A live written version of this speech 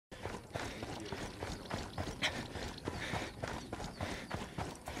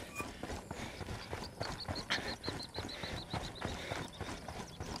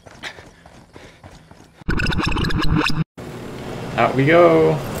Out we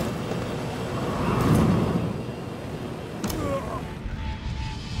go.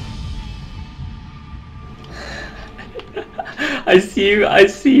 I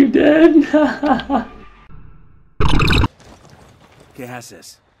see you dead. ¿Qué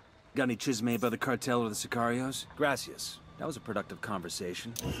haces? Got any chisme about the cartel or the sicarios? Gracias. That was a productive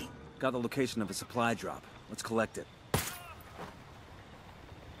conversation. Got the location of a supply drop. Let's collect it.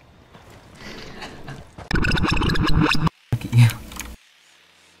 Look at you.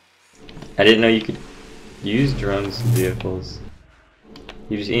 I didn't know you could use drones in vehicles.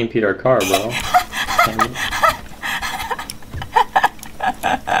 You just EMP'd our car, bro.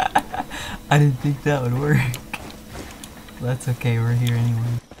 I didn't think that would work. That's okay, we're here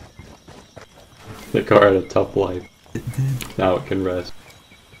anyway. The car had a tough life. It did. Now it can rest.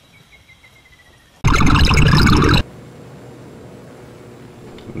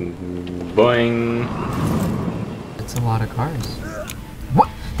 Boing. It's a lot of cars. What?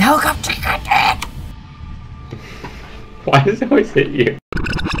 The helicopter got it! Why does it always hit you?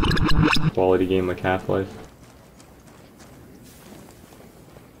 Quality game like Half-Life.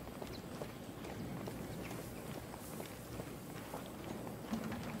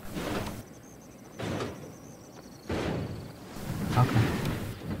 Okay.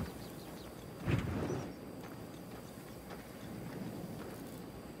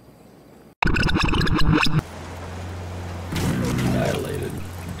 Annihilated.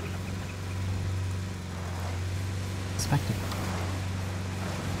 Expected.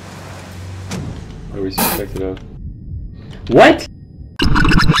 What are we suspected of? What?!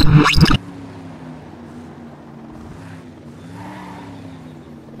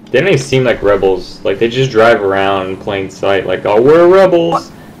 They don't even seem like rebels. Like, they just drive around in plain sight like, oh, we're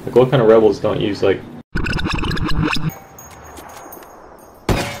rebels! Like, what kind of rebels don't use, like...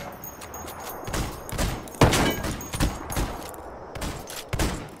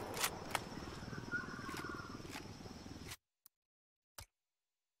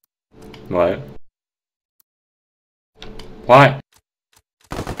 What? Why?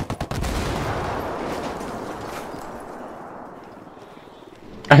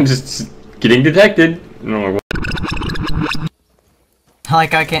 I'm just getting detected. No. I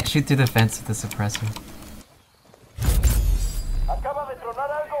like I can't shoot through the fence with the suppressor.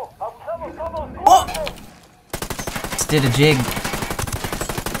 Oh! Just did a jig.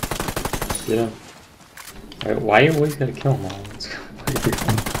 Yeah. Alright, why you always gotta kill them all?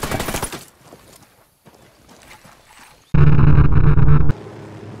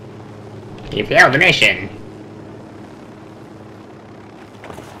 You failed the mission.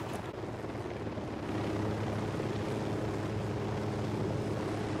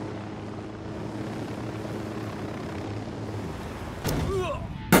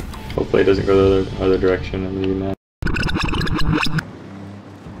 Hopefully it doesn't go the other direction. I'm really mad.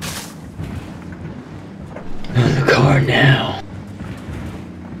 On the car now.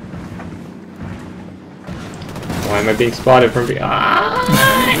 Why am I being spotted from behind?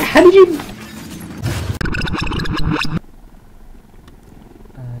 Ah! How did you?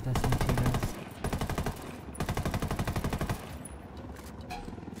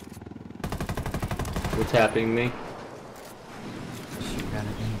 What's happening to me?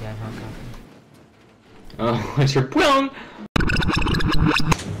 Oh, what's your problem?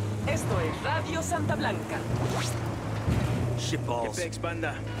 Esto es Radio Santa Blanca. Shitballs. Que pex,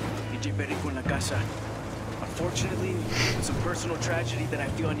 banda. DJ Perico en la casa. Unfortunately, it's a personal tragedy that I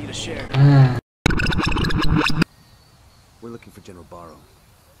feel I need to share. We're looking for General Barrow.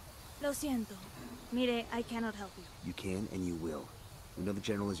 Lo siento. Mire, I cannot help you. You can and you will. We know the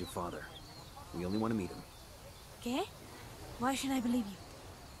General is your father. We only want to meet him. ¿Qué? Why should I believe you?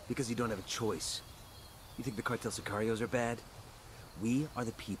 Because you don't have a choice. You think the cartel sicarios are bad? We are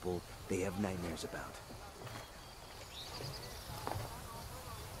the people they have nightmares about.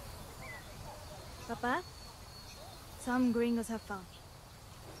 Papa? Some gringos have found me.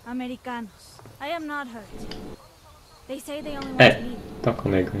 Americanos. I am not hurt. They say they only want to leave. Don't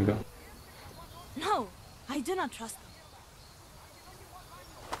call me a gringo. No, I do not trust them.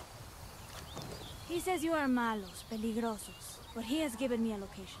 He says you are malos, peligrosos, but he has given me a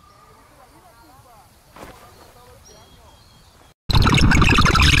location.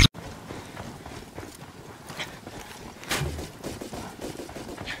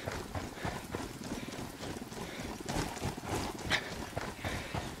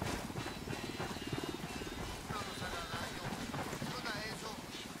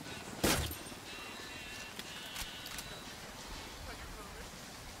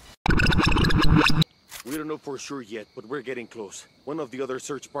 We don't know for sure yet, but we're getting close. One of the other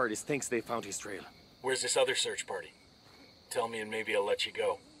search parties thinks they found his trail. Where's this other search party? tell me and maybe I'll let you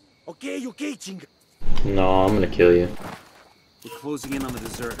go. Okay, okay, chinga. No, I'm gonna kill you. We're closing in on the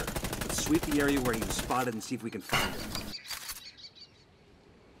deserter. Let's sweep the area where he was spotted and see if we can find him.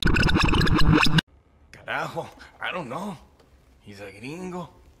 Carajo, I don't know. He's a gringo.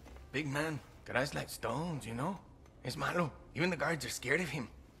 Big man. Guys like stones, you know? Es malo. Even the guards are scared of him.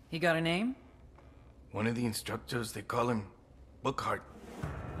 He got a name? One of the instructors, they call him Bookhart.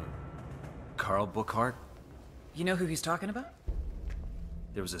 Carl Bookhart? You know who he's talking about?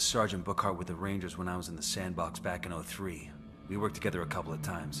 There was a Sergeant Bookhart with the Rangers when I was in the sandbox back in '03. We worked together a couple of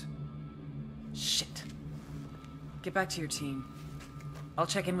times. Shit. Get back to your team. I'll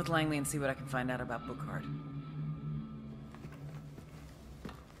check in with Langley and see what I can find out about Bookhart.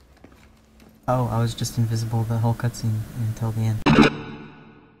 Oh, I was just invisible the whole cutscene until the end.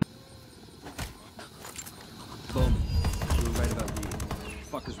 Bowman, you were right about the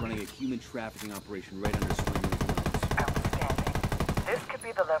fuckers running a human trafficking operation right under Swingers' nose. Outstanding. This could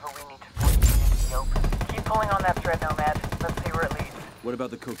be the lever we need to force into the open. Keep pulling on that thread, Nomad. Let's see where it leads. What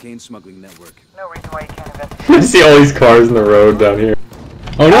about the cocaine smuggling network? No reason why you can't investigate. I see all these cars in the road down here.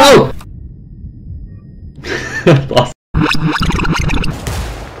 Oh no! Lost.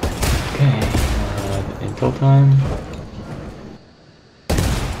 Okay, intel time.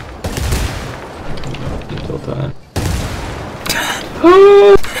 Intel time.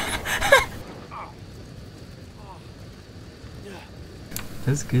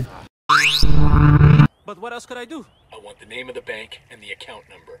 That's good. But what else could I do? I want the name of the bank and the account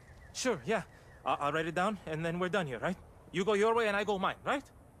number. Sure, yeah. I'll write it down, and then we're done here, right? You go your way, and I go mine, right?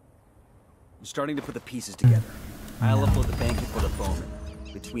 I'm starting to put the pieces together. I'll upload the bank info to Bowman.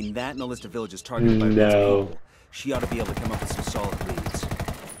 Between that and the list of villages targeted by people, she ought to be able to come up with some solid leads.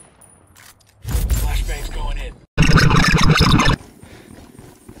 Flashbang's going in.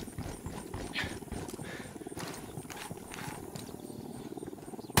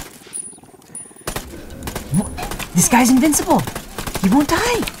 This guy's invincible! He won't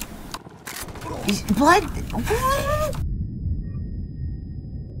die! He's blood!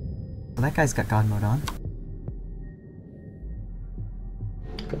 Well, that guy's got God mode on.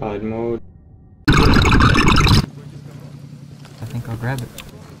 God mode. I think I'll grab it.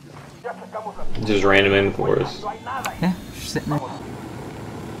 Just random in for us. Yeah, just sitting there.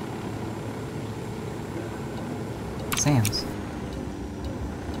 Sam's.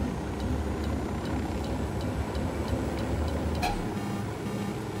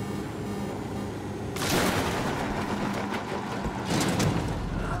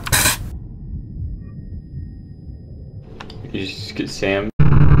 You just get Sam.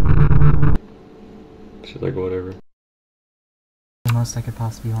 She's like, whatever. The most I could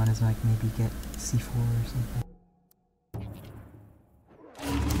possibly want is like maybe get C4 or something.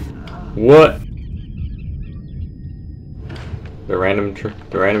 What? The random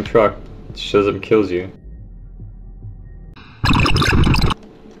truck shows up and kills you.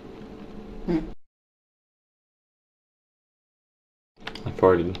 I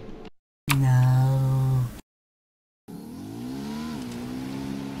farted. No.